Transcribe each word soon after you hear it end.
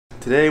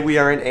Today we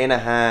are in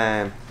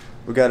Anaheim.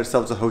 We got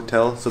ourselves a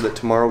hotel so that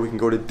tomorrow we can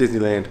go to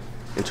Disneyland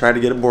and try to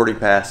get a boarding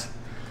pass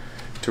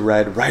to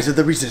ride Rise of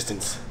the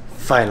Resistance.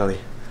 Finally.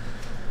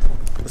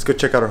 Let's go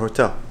check out our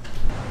hotel.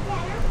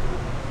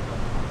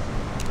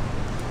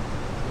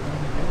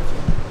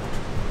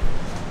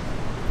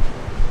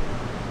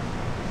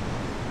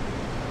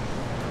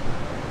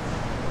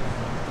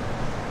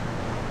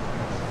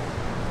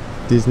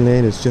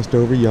 Disneyland is just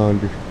over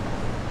yonder.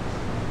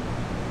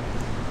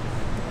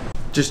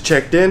 Just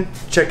checked in,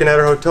 checking out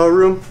our hotel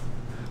room.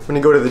 We're gonna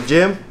go to the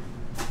gym,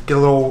 get a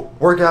little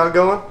workout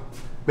going,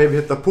 maybe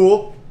hit the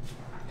pool,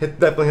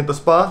 definitely hit the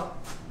spa.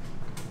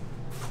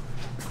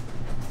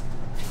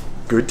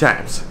 Good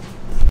times.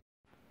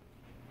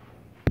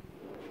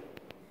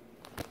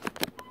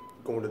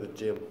 Going to the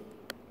gym.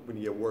 We need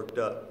to get worked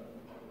up.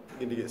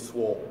 Need to get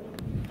swole.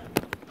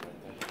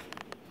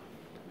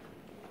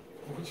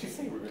 What did you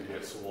say we're gonna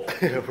get swole?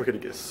 We're gonna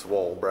get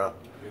swole, bro.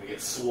 We're gonna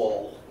get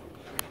swole.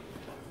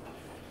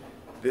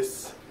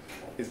 This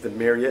is the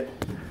Marriott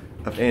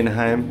of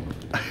Anaheim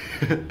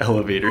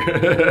elevator.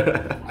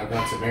 I've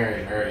gone to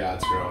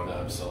Marriott's growing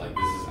up, so like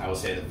this is, I would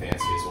say, the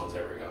fanciest one's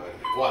ever gone.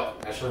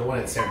 What? Actually, the one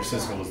in San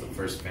Francisco was the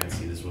first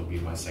fancy. This will be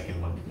my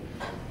second one.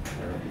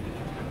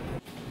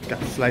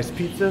 Got a sliced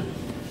pizza.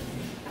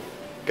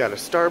 Got a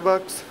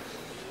Starbucks.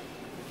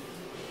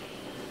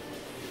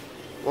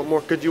 What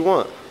more could you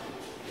want?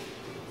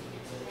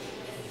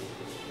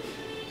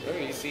 Oh,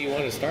 you see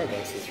one at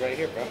Starbucks. It's right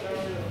here, bro.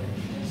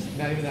 It's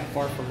not even that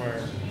far from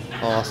our...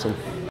 Awesome.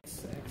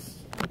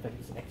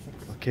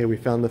 Okay, we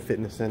found the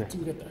fitness center. Dude,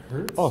 we got the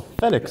Hertz. Oh,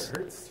 FedEx.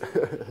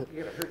 We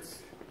got a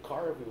Hertz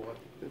car if we want.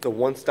 It's a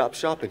one-stop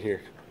shop in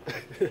here.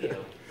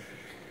 Damn.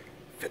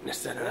 Fitness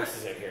center. What else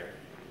is in here?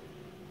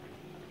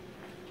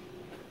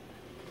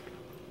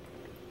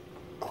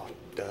 Oh,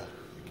 duh.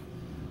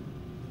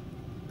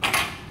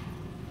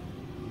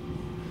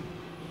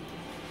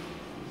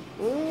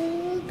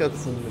 Got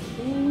some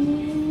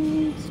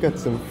machines, got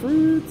some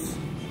fruits.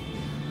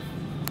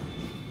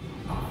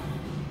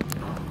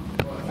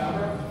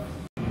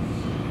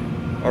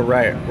 All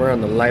right, we're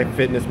on the Life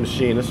Fitness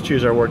machine. Let's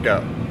choose our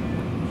workout.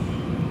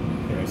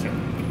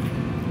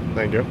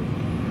 Thank you.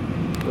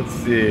 Let's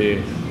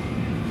see.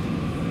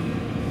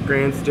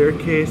 Grand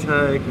Staircase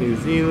Hike, New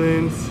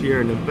Zealand,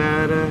 Sierra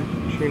Nevada,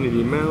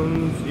 Trinity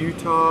Mountains,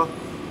 Utah.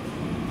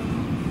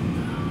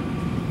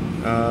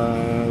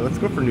 Let's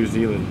go for New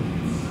Zealand.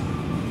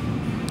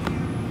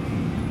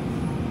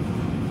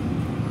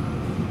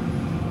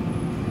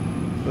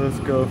 Let's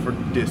go for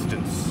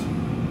distance.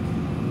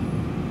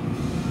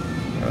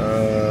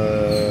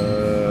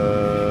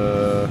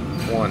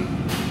 One.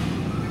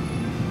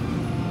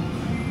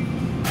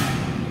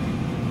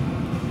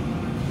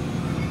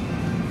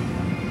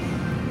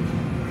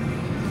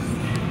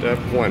 Step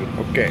one.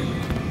 Okay.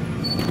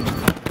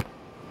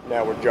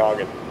 Now we're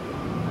jogging.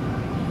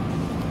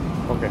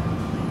 Okay.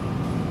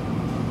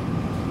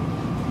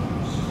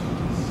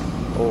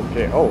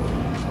 Okay. Oh,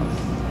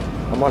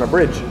 I'm on a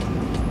bridge.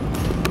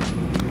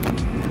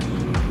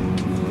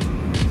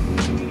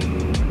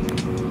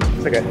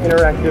 It's like an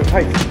interactive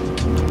hike.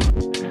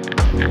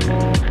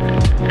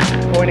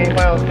 0.8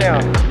 miles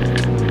down.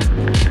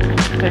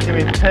 It's taking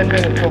me 10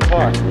 minutes so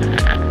far.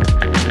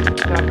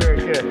 Not very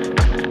good.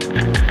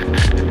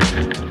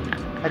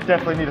 I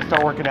definitely need to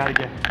start working out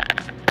again.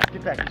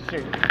 Get back in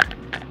shape.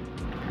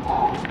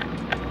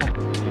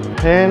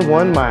 And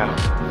 1 mile.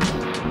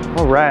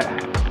 All right.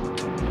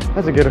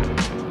 That's a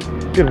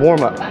good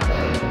warm up.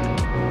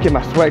 Get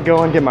my sweat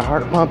going, get my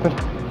heart pumping.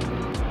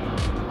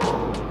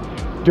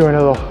 Doing a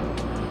little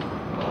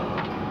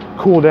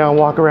cool down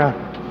walk around.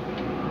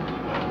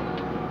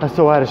 I'm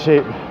so out of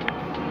shape.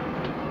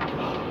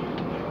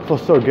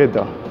 Feels so good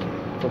though.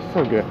 Feels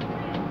so good.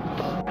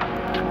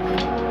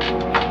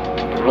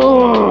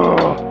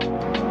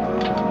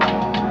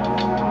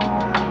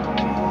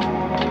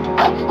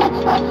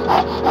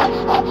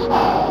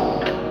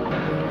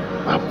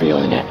 I'm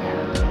feeling it.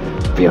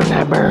 Feeling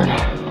that burn.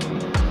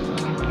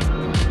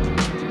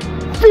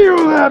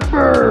 Feel that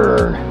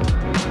burn.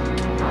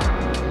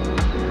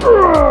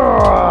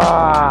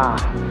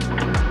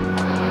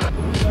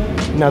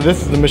 Now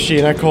this is the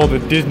machine I call the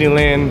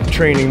Disneyland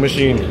training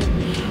machine.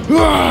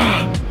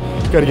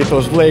 Gotta get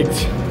those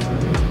legs.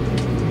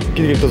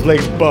 Gotta get those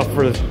legs buff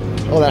for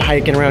all that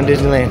hiking around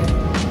Disneyland.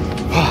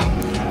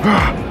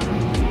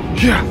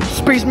 Yeah,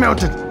 Space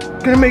Mountain.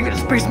 Gonna make it to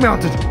Space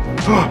Mountain.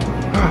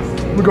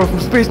 We go from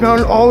Space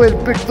Mountain all the way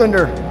to Big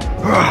Thunder.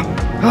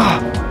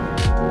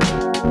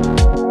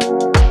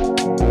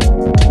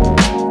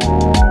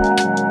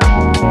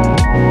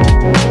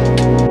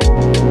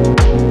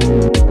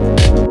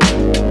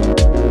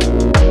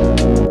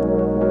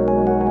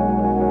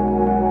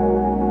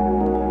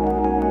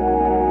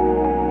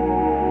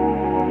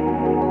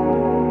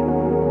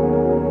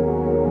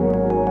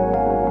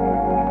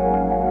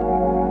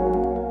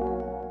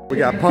 We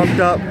got pumped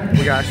up,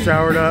 we got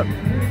showered up,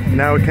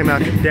 now we came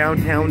out to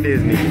downtown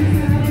Disney.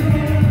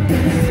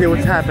 Let's see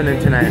what's happening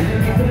tonight.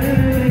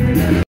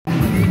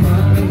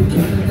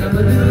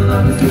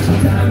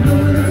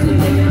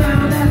 Time,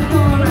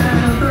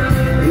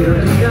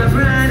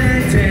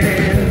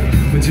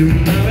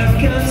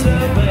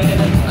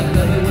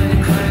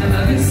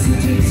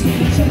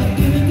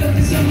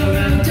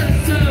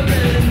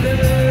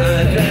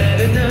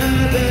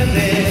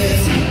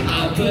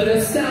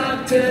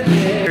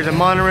 There's a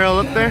monorail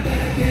up there,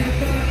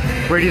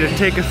 ready to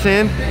take us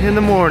in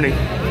the morning.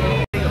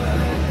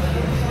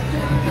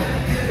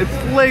 It's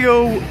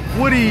Lego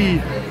Woody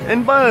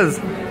and Buzz.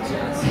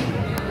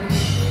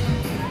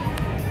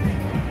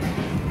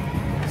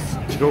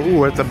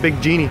 Ooh, it's a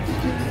big genie.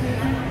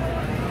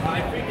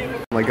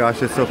 Oh my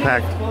gosh, it's so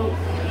packed.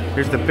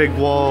 Here's the big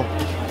wall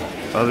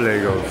of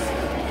Legos.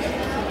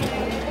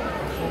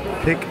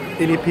 Pick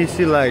any piece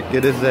you like,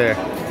 it is there.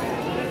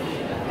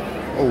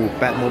 Oh,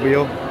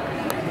 Batmobile.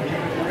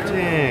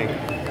 Dang.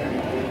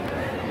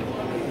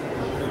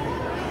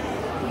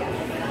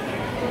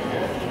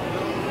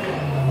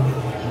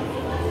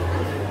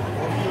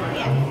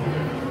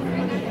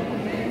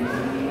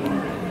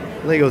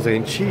 Legos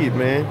ain't cheap,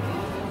 man.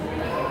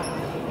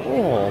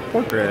 Oh,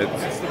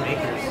 portraits.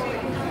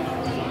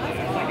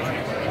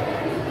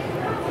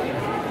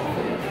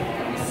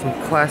 Some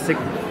classic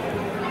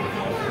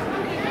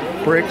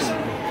bricks.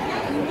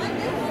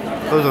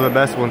 Those are the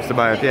best ones to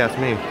buy if you ask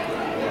me.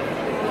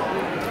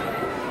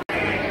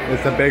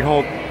 It's a big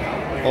old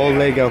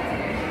Lego.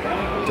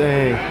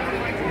 Dang.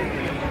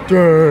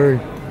 Dang.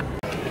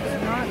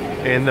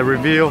 And the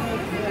reveal.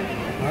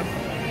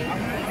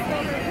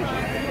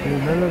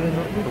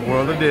 The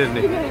World of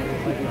Disney.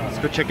 Let's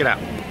go check it out.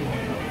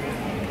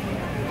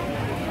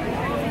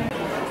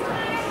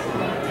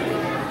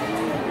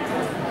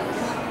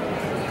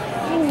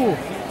 Ooh.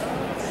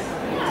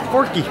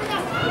 Forky.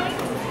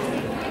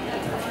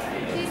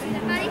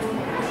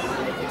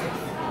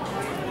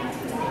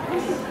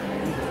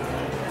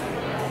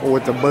 Oh,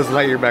 it's a Buzz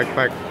Lightyear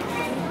backpack.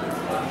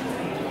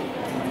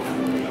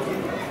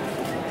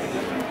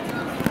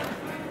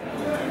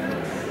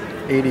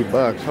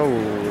 $80,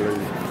 holy.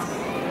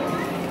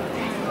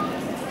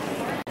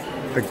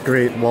 The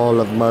great wall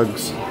of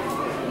mugs.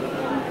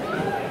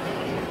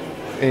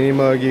 Any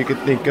mug you could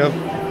think of,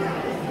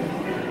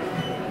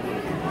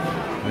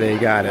 they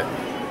got it.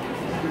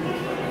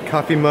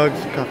 Coffee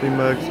mugs, coffee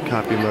mugs,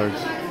 coffee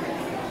mugs.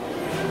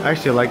 I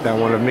actually like that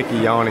one of Mickey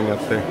yawning up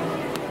there.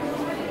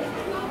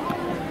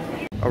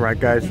 Alright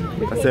guys,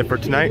 that's it for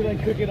tonight.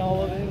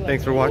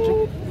 Thanks for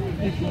watching.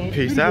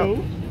 Peace out.